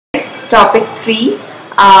topic 3.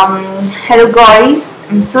 Hello guys,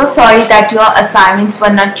 I'm so sorry that your assignments were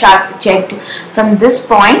not checked from this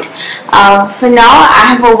point. For now, I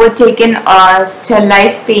have overtaken still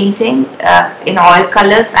life painting in oil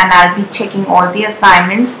colors, and I'll be checking all the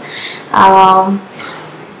assignments.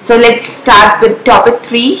 So let's start with topic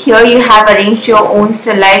 3. Here you have arranged your own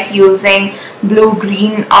still life using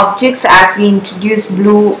blue-green objects, as we introduced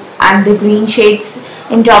blue and the green shades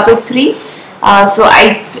in topic 3. So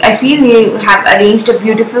I feel you have arranged a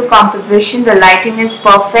beautiful composition. The lighting is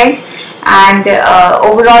perfect, and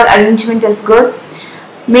overall arrangement is good.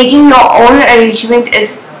 Making your own arrangement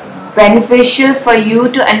is beneficial for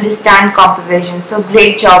you to understand composition. So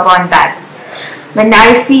great job on that. When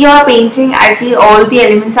I see your painting, I feel all the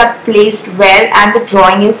elements are placed well and the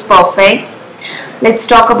drawing is perfect. Let's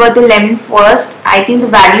talk about the lemon first. I think the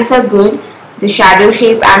values are good. The shadow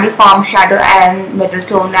shape and the form shadow and middle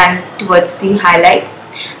tone and towards the highlight.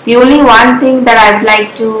 The only one thing that I would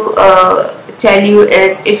like to tell you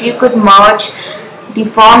is if you could merge the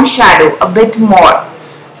form shadow a bit more.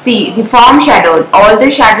 See, the form shadow, all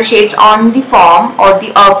the shadow shapes on the form or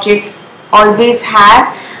the object always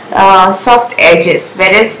have soft edges,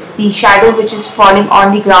 whereas the shadow which is falling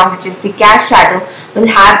on the ground, which is the cast shadow, will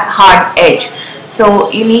have hard edge.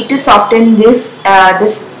 So you need to soften this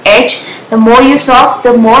edge. The more you soft,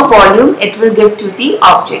 the more volume it will give to the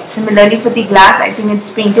object. Similarly for the glass, I think it's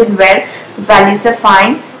painted well. The values are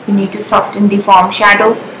fine. You need to soften the form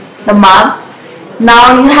shadow, the mug.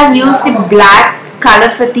 Now you have used the black color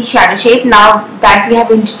for the shadow shape. Now that we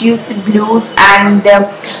have introduced the blues and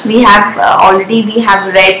we have already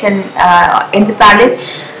reds and in the palette.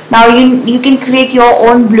 Now you can create your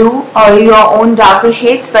own blue or your own darker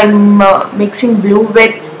shades by mixing blue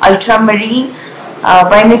with ultramarine.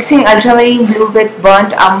 By mixing ultramarine blue with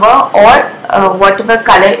burnt umber or whatever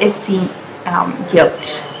color is seen here.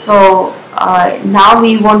 So now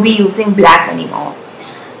we won't be using black anymore.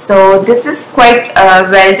 So this is quite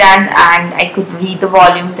well done, and I could read the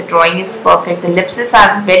volume. The drawing is perfect. The ellipses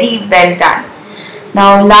are very well done.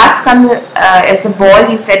 Now last is the ball.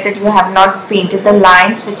 You said that you have not painted the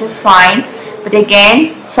lines, which is fine, but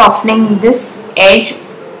again softening this edge,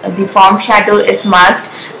 the form shadow is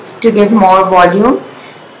must to give more volume,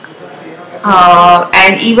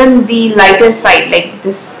 and even the lighter side, like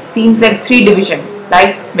this seems like 3 division,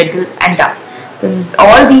 light, middle and dark. So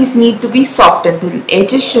all these need to be softened. The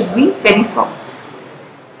edges should be very soft.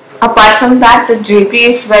 Apart from that, the drapery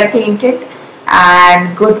is well painted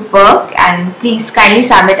and good work, and please kindly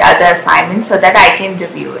submit other assignments so that I can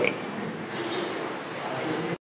review it.